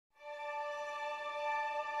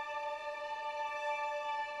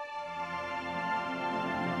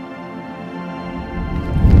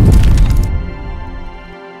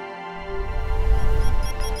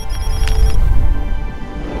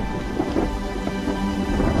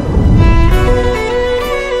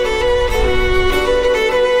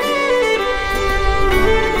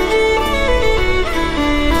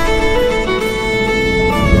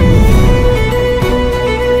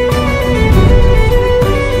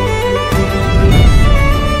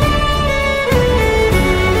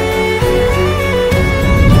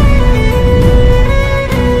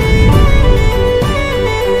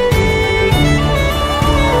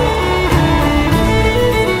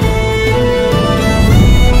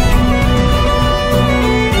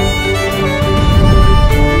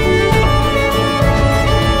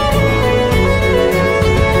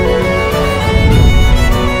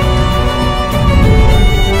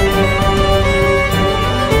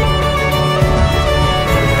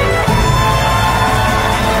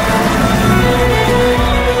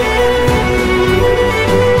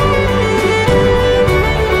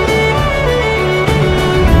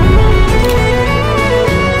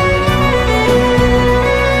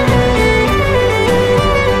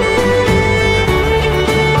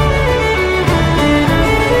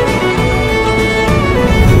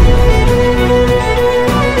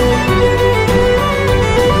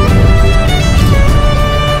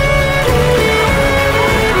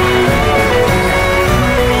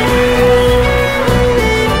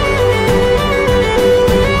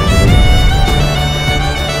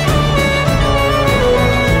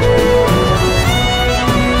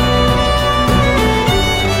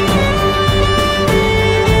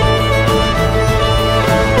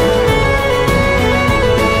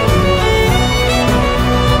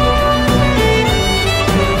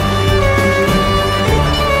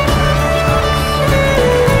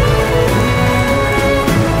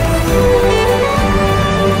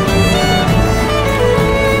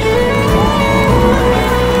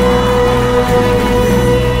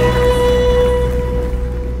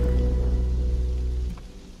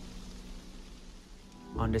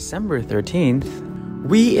On December 13th,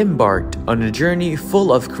 we embarked on a journey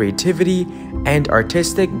full of creativity and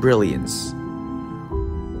artistic brilliance.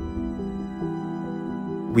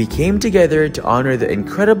 We came together to honor the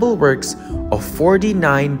incredible works of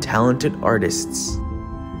 49 talented artists.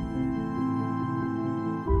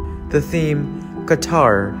 The theme,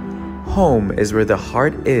 Qatar, Home is Where the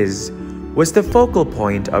Heart Is, was the focal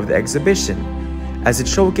point of the exhibition, as it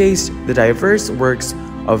showcased the diverse works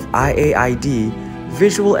of IAID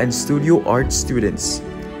visual and studio art students,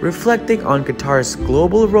 reflecting on Qatar's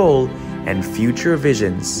global role and future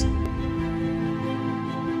visions.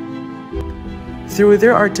 Through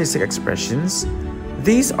their artistic expressions,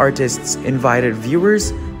 these artists invited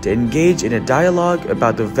viewers to engage in a dialogue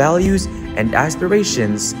about the values and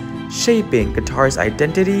aspirations shaping Qatar's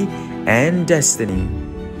identity and destiny.